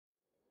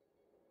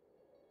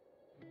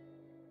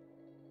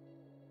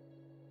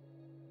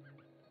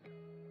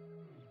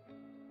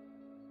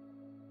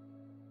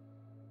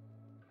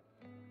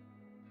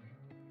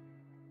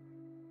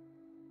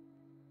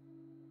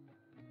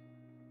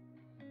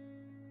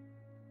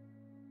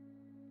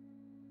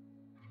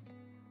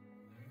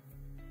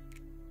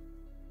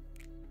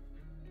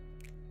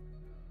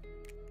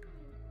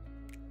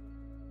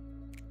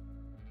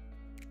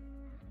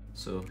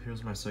So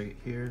here's my circuit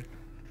here.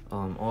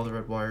 All the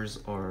red wires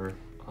are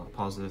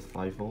positive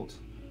 5 volt.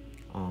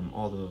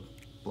 All the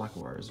black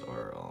wires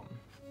are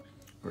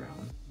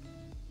ground.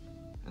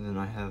 And then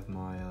I have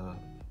my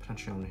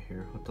potentiometer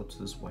here hooked up to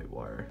this white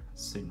wire,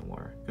 signal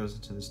wire. It goes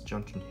into this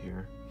junction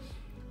here.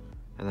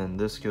 And then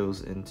this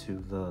goes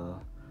into the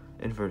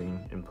inverting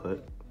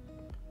input.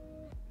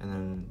 And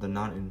then the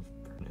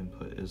non-inverting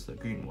input is the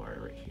green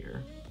wire right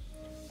here.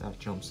 That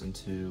jumps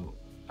into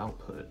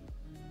output.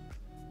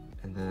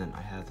 And then I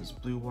have this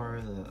blue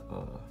wire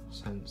that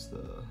sends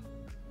the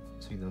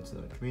signal to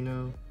the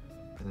Arduino,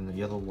 and then the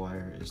yellow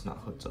wire is not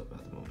hooked up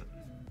at the moment.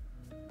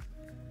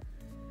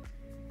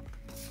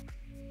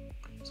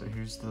 So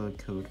here's the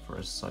code for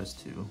exercise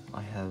 2.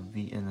 I have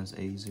Vin as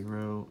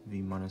A0,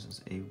 V minus as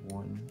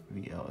A1,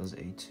 VL as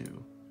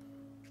A2.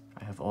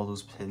 I have all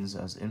those pins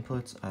as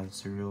inputs. I have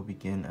serial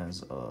begin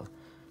as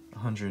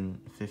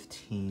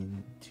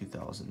 115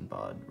 2000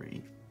 baud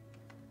rate.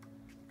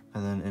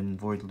 And then in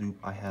void loop,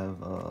 I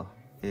have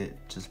it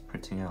just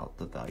printing out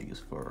the values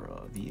for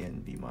V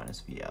in, V minus,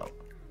 V out,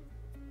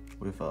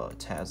 with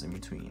tabs in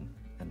between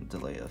and a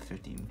delay of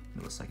 15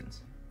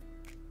 milliseconds.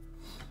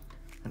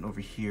 And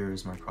over here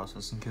is my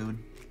processing code.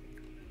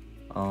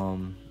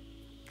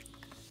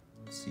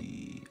 Let's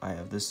see, I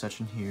have this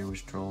section here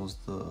which draws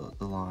the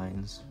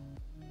lines.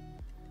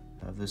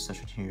 I have this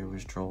section here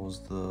which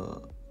draws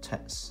the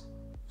tests,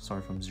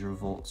 starting from 0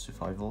 volts to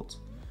 5 volts.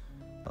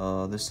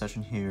 This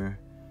section here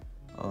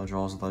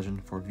draws a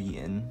legend for V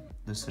in.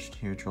 This section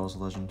here draws a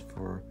legend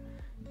for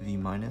V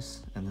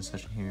minus, and this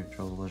section here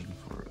draws a legend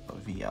for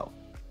V out.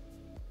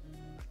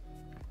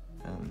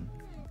 And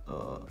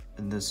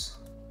in this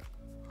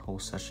whole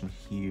section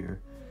here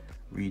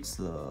reads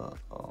the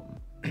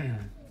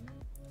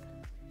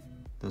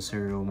the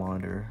serial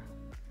monitor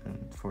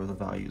and for the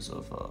values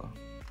of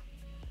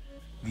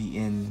V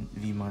in,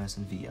 V minus,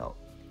 and V out.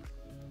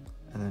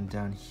 And then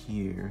down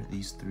here,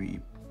 these 3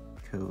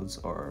 codes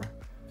are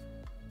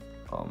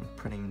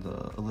printing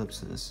the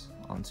ellipses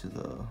onto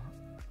the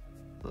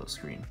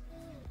screen.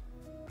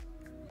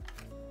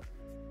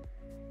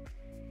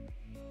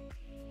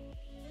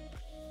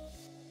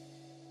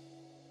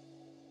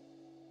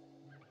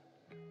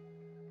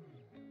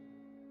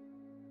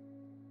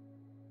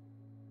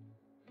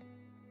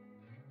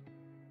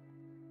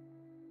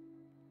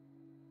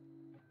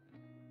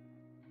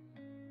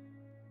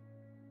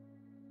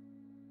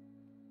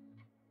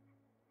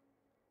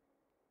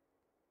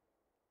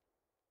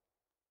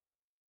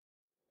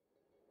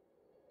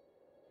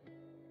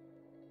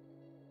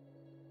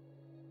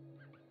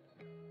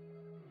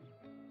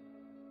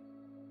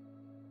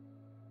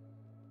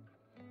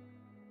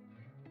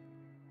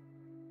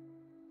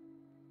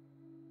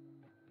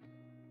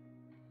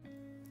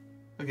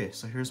 Okay,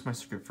 so here's my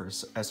script for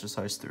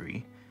exercise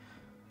 3.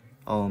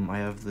 I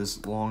have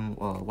this long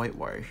white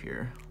wire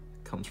here.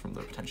 It comes from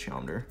the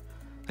potentiometer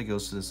that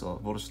goes to this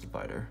voltage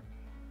divider.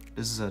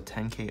 This is a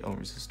 10k ohm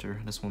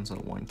resistor. This one's a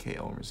 1k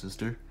ohm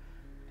resistor.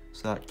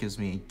 So that gives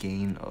me a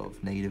gain of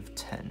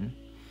 -10.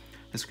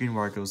 This green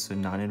wire goes to the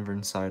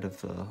non-inverting side of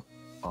the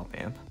op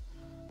amp.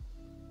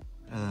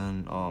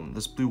 And then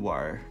this blue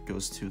wire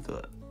goes to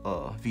the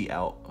V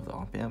out of the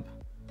op amp.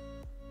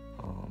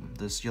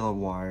 This yellow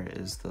wire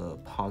is the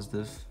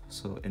positive,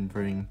 so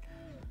inverting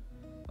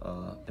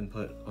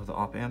input of the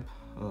op amp,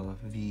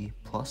 V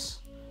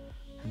plus.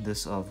 And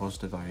this voltage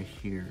divider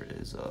here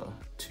is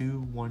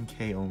 2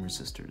 1k ohm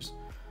resistors.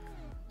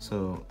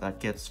 So that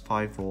gets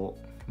 5 volt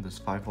from this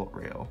 5 volt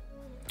rail.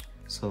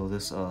 So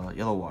this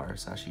yellow wire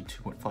is actually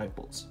 2.5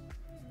 volts.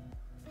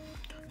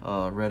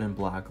 Red and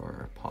black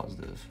are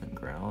positive and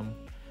ground.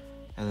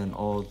 And then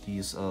all of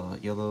these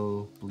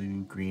yellow,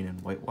 blue, green,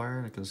 and white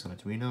wire that goes to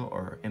Arduino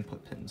are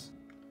input pins.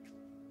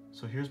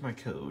 So here's my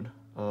code.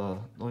 The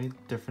only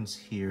difference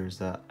here is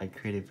that I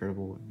create a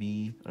variable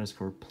V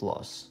underscore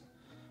plus.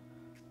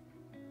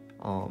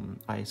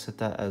 I set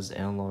that as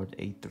analog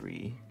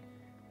A3.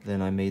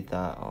 Then I made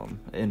that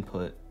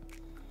input,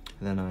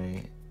 and then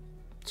I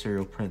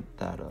serial print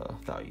that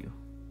value.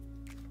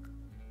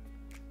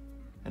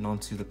 And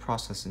onto the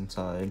processing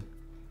side,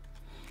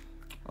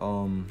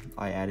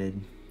 I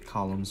added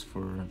columns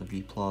for the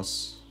V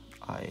plus.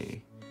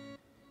 I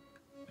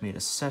made a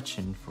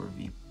section for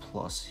V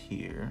plus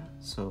here,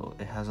 so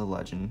it has a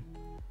legend.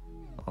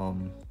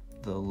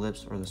 The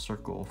ellipse or the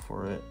circle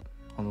for it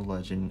on the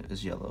legend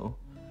is yellow,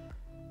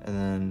 and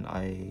then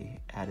I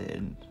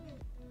added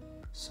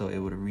so it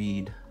would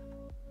read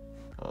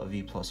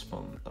V plus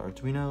from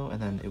Arduino, and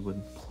then it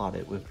would plot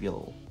it with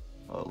yellow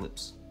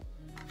ellipse.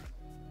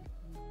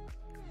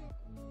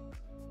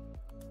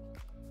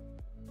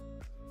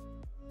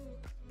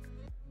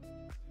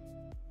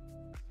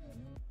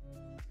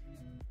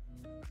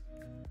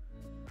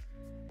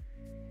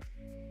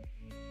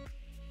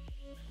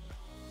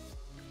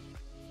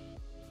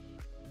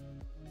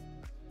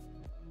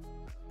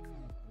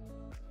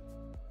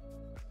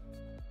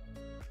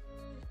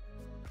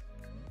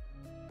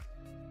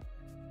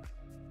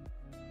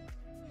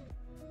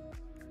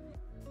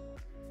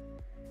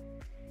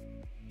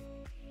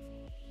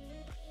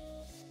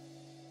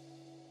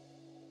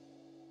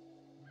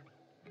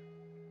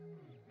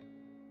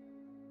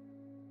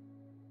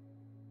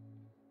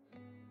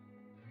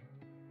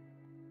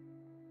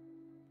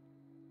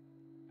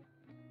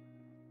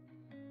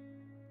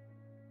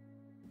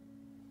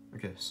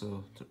 Okay,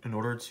 so in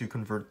order to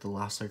convert the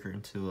last circuit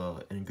into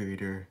an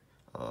integrator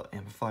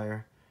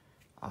amplifier,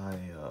 I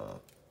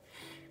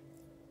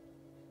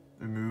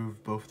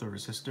removed both the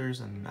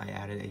resistors and I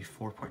added a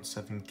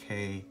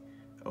 4.7K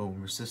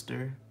ohm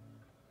resistor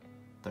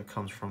that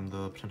comes from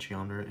the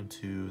potentiometer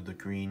into the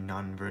green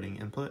non-inverting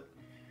input,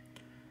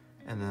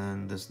 and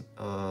then this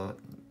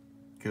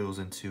goes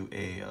into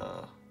a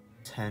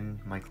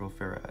 10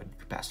 microfarad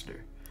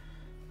capacitor.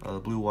 The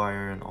blue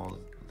wire and all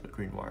the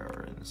green wire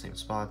are in the same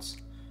spots.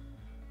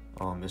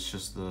 It's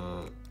just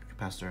the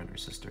capacitor and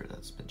resistor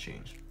that's been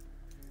changed.